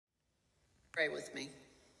Pray with me.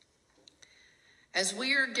 As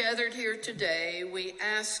we are gathered here today, we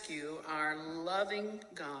ask you, our loving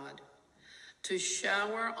God, to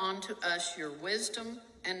shower onto us your wisdom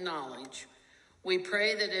and knowledge. We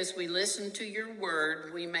pray that as we listen to your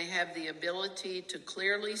word, we may have the ability to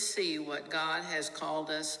clearly see what God has called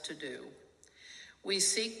us to do. We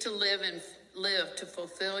seek to live to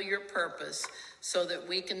fulfill your purpose so that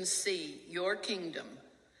we can see your kingdom,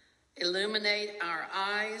 illuminate our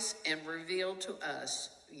eyes, and reveal to us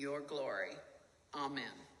your glory. Amen.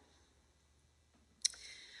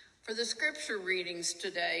 For the scripture readings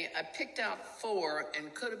today, I picked out 4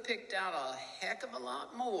 and could have picked out a heck of a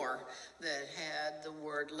lot more that had the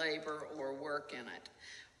word labor or work in it.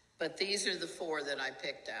 But these are the 4 that I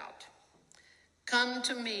picked out. Come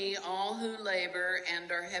to me, all who labor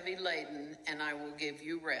and are heavy laden, and I will give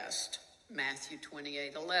you rest. Matthew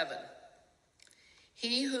 28:11.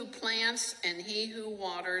 He who plants and he who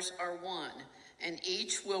waters are one, and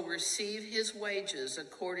each will receive his wages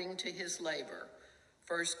according to his labor.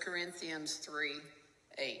 1 Corinthians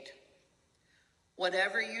 3:8.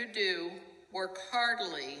 Whatever you do, work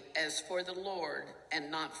heartily as for the Lord and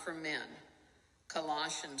not for men.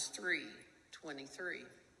 Colossians 3:23.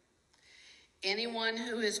 Anyone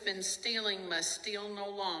who has been stealing must steal no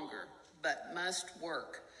longer, but must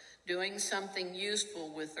work, doing something useful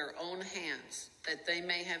with their own hands, that they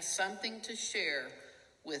may have something to share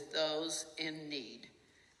with those in need.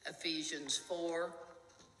 Ephesians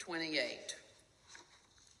 4:28.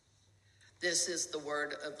 This is the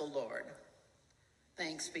word of the Lord.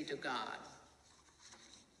 Thanks be to God.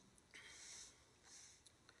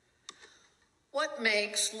 What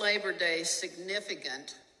makes Labor Day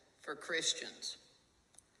significant for Christians?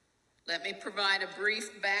 Let me provide a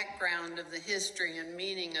brief background of the history and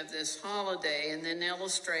meaning of this holiday and then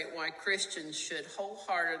illustrate why Christians should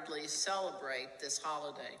wholeheartedly celebrate this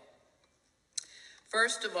holiday.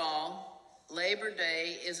 First of all, Labor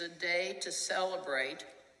Day is a day to celebrate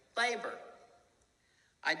labor.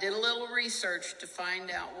 I did a little research to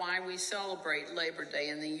find out why we celebrate Labor Day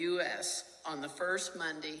in the U.S. on the first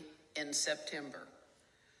Monday in September.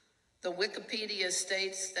 The Wikipedia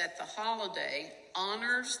states that the holiday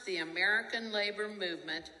honors the American labor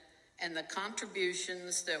movement and the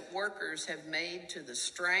contributions that workers have made to the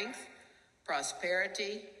strength,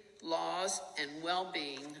 prosperity, laws, and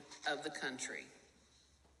well-being of the country.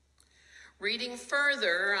 Reading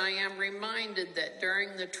further, I am reminded that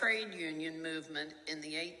during the trade union movement in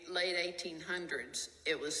the late 1800s,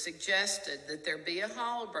 it was suggested that there be a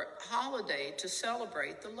holiday to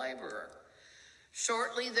celebrate the laborer.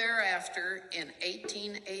 Shortly thereafter, in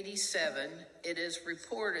 1887, it is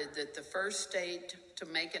reported that the first state to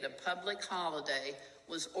make it a public holiday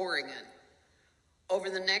was Oregon. Over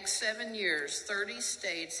the next 7 years, 30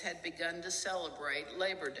 states had begun to celebrate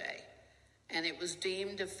Labor Day, and it was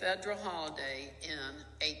deemed a federal holiday in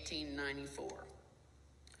 1894.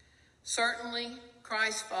 Certainly,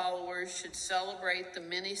 Christ followers should celebrate the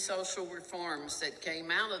many social reforms that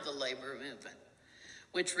came out of the labor movement,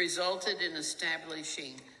 which resulted in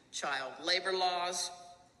establishing child labor laws,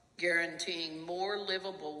 guaranteeing more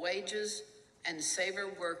livable wages, and safer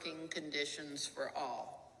working conditions for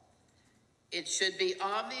all. It should be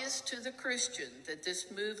obvious to the Christian that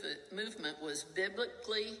this movement was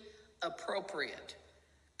biblically appropriate,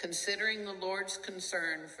 considering the Lord's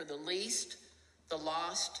concern for the least, the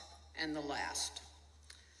lost, and the last.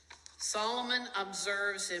 Solomon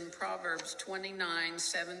observes in Proverbs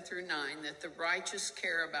 29:7-9 that the righteous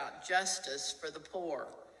care about justice for the poor.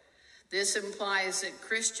 This implies that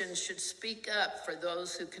Christians should speak up for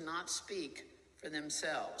those who cannot speak for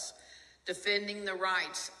themselves, defending the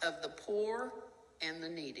rights of the poor and the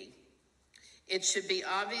needy. It should be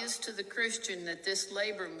obvious to the Christian that this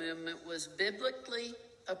labor movement was biblically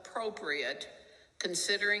appropriate,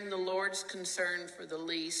 considering the Lord's concern for the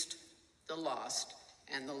least, the lost,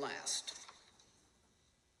 and the last.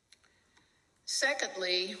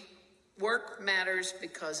 Secondly, work matters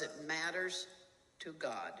because it matters to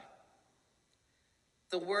God.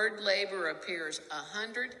 The word labor appears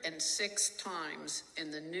 106 times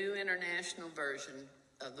in the New International Version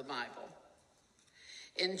of the Bible.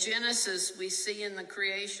 In Genesis, we see in the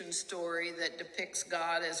creation story that depicts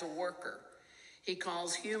God as a worker. He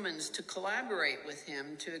calls humans to collaborate with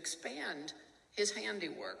him to expand his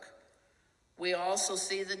handiwork. We also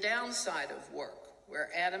see the downside of work,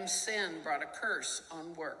 where Adam's sin brought a curse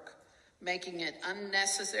on work, making it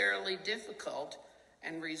unnecessarily difficult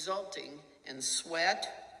and resulting in sweat,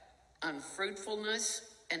 unfruitfulness,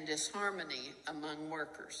 and disharmony among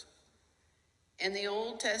workers. In the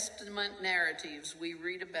Old Testament narratives, we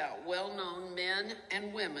read about well-known men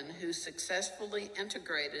and women who successfully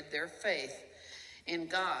integrated their faith in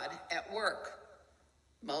God at work.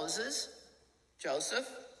 Moses, Joseph,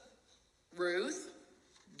 Ruth,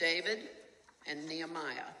 David, and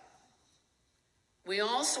Nehemiah. We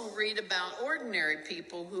also read about ordinary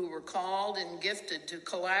people who were called and gifted to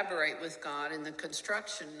collaborate with God in the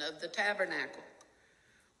construction of the tabernacle.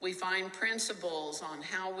 We find principles on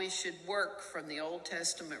how we should work from the Old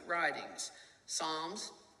Testament writings,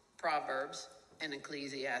 Psalms, Proverbs, and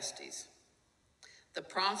Ecclesiastes. The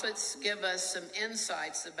prophets give us some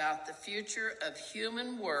insights about the future of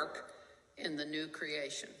human work in the new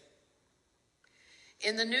creation.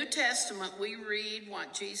 In the New Testament, we read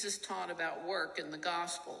what Jesus taught about work in the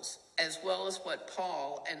Gospels, as well as what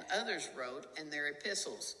Paul and others wrote in their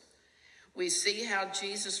epistles. We see how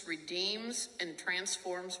Jesus redeems and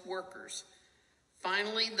transforms workers.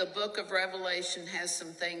 Finally, the book of Revelation has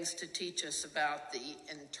some things to teach us about the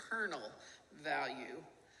internal value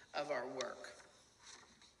of our work.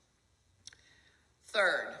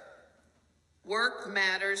 Third, work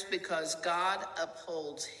matters because God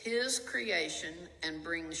upholds his creation and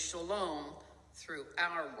brings shalom through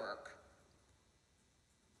our work.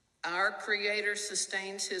 Our Creator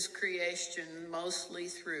sustains his creation mostly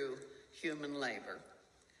through human labor.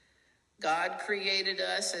 God created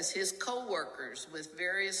us as his co-workers with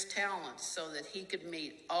various talents so that he could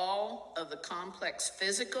meet all of the complex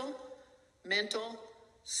physical, mental,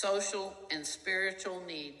 social, and spiritual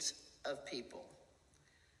needs of people.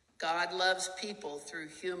 God loves people through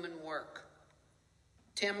human work.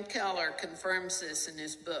 Tim Keller confirms this in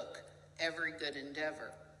his book, Every Good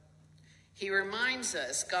Endeavor. He reminds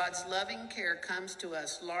us God's loving care comes to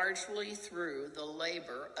us largely through the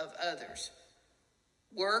labor of others.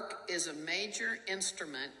 Work is a major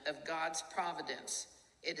instrument of God's providence.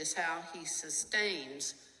 It is how he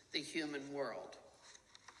sustains the human world.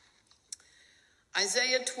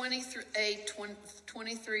 Isaiah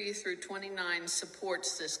 23 through 29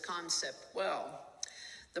 supports this concept well.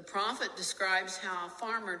 The prophet describes how a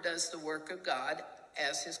farmer does the work of God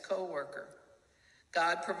as his co-worker.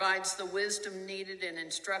 God provides the wisdom needed and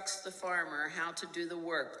instructs the farmer how to do the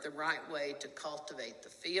work the right way to cultivate the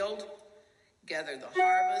field, gather the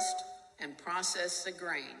harvest, and process the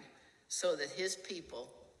grain so that his people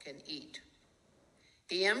can eat.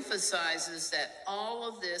 He emphasizes that all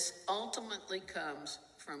of this ultimately comes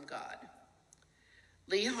from God.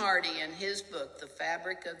 Lee Hardy, in his book, The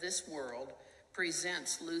Fabric of This World,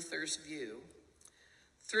 presents Luther's view.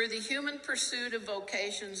 Through the human pursuit of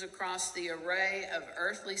vocations across the array of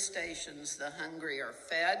earthly stations, the hungry are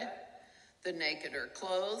fed, the naked are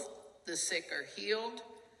clothed, the sick are healed,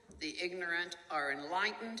 the ignorant are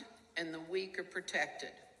enlightened, and the weak are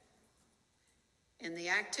protected. In the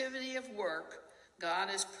activity of work, God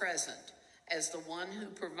is present as the one who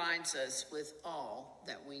provides us with all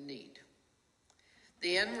that we need.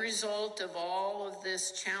 The end result of all of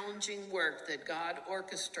this challenging work that God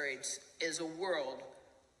orchestrates is a world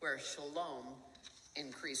where shalom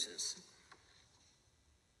increases.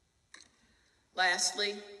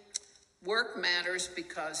 Lastly, work matters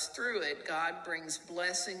because through it, God brings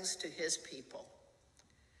blessings to his people.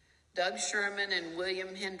 Doug Sherman and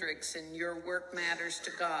William Hendricks in Your Work Matters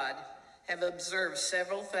to God have observed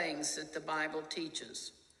several things that the Bible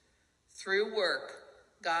teaches. Through work,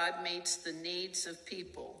 God meets the needs of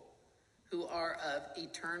people who are of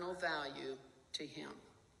eternal value to him.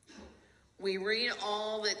 We read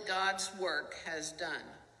all that God's work has done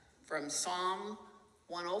from Psalm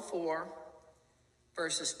 104,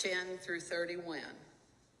 verses 10 through 31.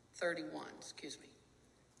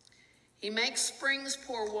 He makes springs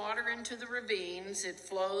pour water into the ravines. It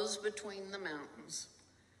flows between the mountains.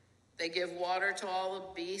 They give water to all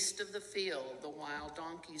the beasts of the field. The wild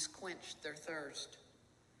donkeys quench their thirst.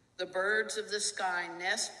 The birds of the sky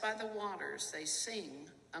nest by the waters. They sing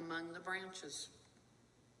among the branches.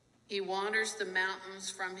 He waters the mountains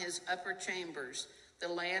from his upper chambers. The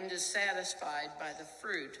land is satisfied by the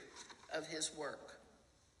fruit of his work.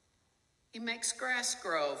 He makes grass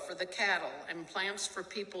grow for the cattle and plants for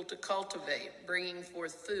people to cultivate, bringing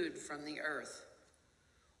forth food from the earth.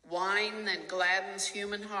 Wine that gladdens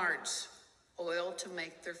human hearts, oil to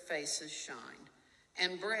make their faces shine,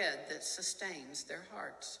 and bread that sustains their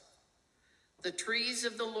hearts. The trees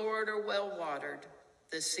of the Lord are well watered,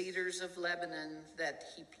 the cedars of Lebanon that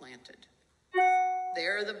he planted.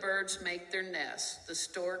 There the birds make their nests. The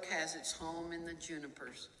stork has its home in the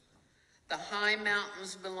junipers. The high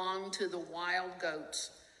mountains belong to the wild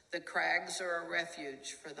goats. The crags are a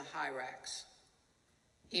refuge for the hyrax.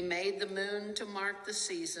 He made the moon to mark the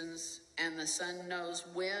seasons, and the sun knows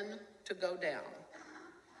when to to go down.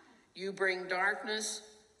 You bring darkness,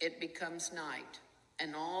 it becomes night,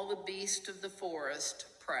 and all the beasts of the forest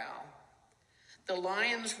prowl. The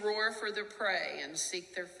lions roar for their prey and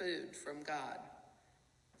seek their food from God.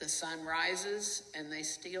 The sun rises and they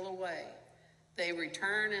steal away. They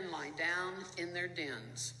return and lie down in their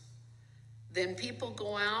dens. Then people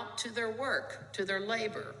go out to their work, to their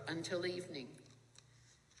labor, until evening.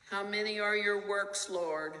 How many are your works,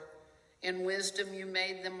 Lord? In wisdom you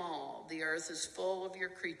made them all. The earth is full of your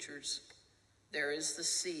creatures. There is the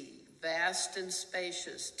sea, vast and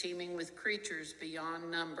spacious, teeming with creatures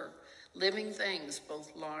beyond number, living things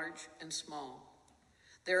both large and small.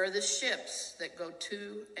 There are the ships that go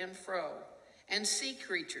to and fro, and sea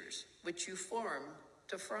creatures which you form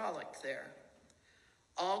to frolic there.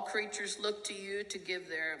 All creatures look to you to give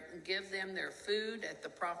them their food at the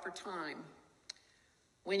proper time.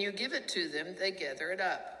 When you give it to them, they gather it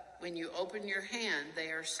up. When you open your hand,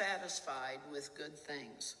 they are satisfied with good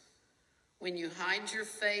things. When you hide your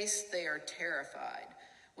face, they are terrified.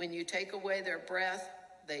 When you take away their breath,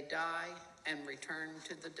 they die and return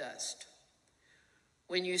to the dust.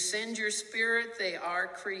 When you send your spirit, they are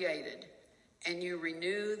created, and you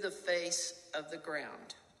renew the face of the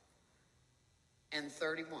ground. And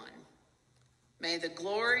 31, may the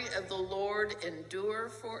glory of the Lord endure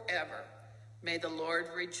forever. May the Lord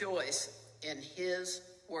rejoice in his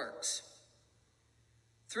works.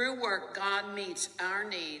 Through work, God meets our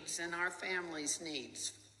needs and our family's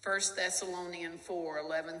needs. 1 Thessalonians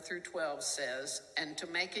 4:11 through 12 says, and to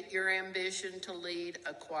make it your ambition to lead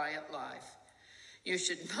a quiet life. You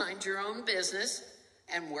should mind your own business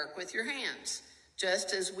and work with your hands,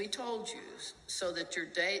 just as we told you, so that your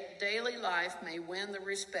daily life may win the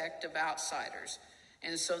respect of outsiders,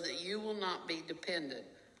 and so that you will not be dependent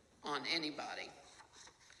on anybody.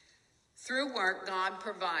 Through work, God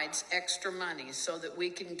provides extra money so that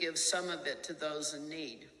we can give some of it to those in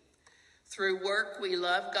need. Through work, we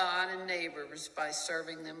love God and neighbors by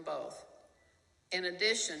serving them both. In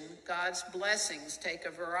addition, God's blessings take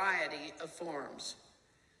a variety of forms.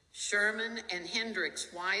 Sherman and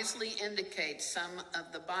Hendricks wisely indicate some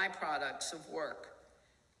of the byproducts of work.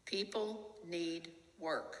 People need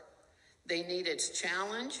work. They need its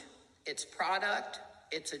challenge, its product,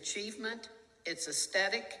 its achievement, its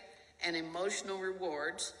aesthetic and emotional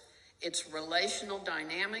rewards, its relational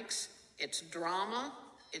dynamics, its drama,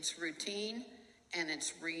 its routine, and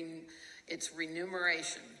its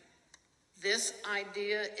remuneration. This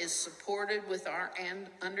idea is supported with our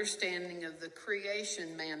understanding of the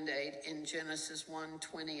creation mandate in Genesis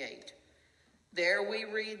 1:28. There we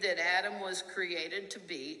read that Adam was created to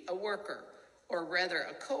be a worker, or rather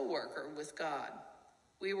a co-worker with God.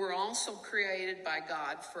 We were also created by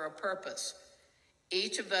God for a purpose.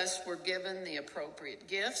 Each of us were given the appropriate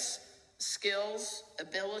gifts, skills,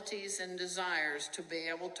 abilities, and desires to be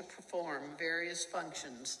able to perform various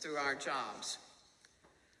functions through our jobs.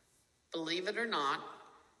 Believe it or not,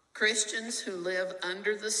 Christians who live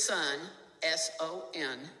under the sun,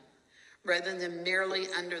 S-O-N, rather than merely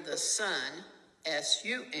under the sun,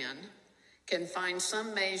 S-U-N, can find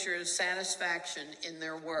some measure of satisfaction in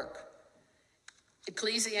their work.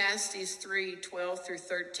 Ecclesiastes 3:12 through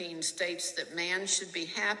 13 states that man should be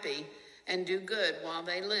happy and do good while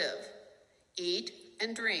they live, eat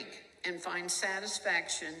and drink, and find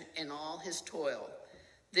satisfaction in all his toil.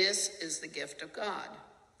 This is the gift of God.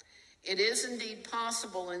 It is indeed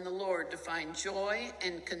possible in the Lord to find joy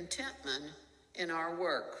and contentment in our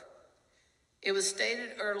work. It was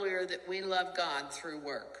stated earlier that we love God through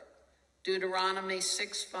work. Deuteronomy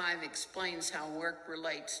 6:5 explains how work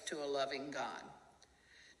relates to a loving God.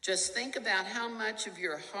 Just think about how much of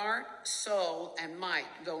your heart, soul, and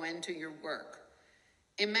might go into your work.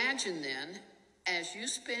 Imagine then, as you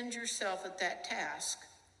spend yourself at that task,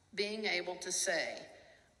 being able to say,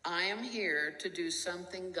 I am here to do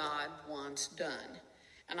something God wants done,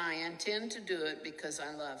 and I intend to do it because I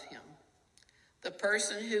love him. The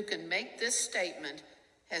person who can make this statement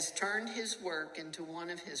has turned his work into one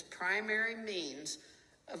of his primary means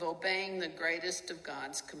of obeying the greatest of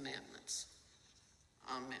God's commandments.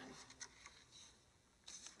 Amen.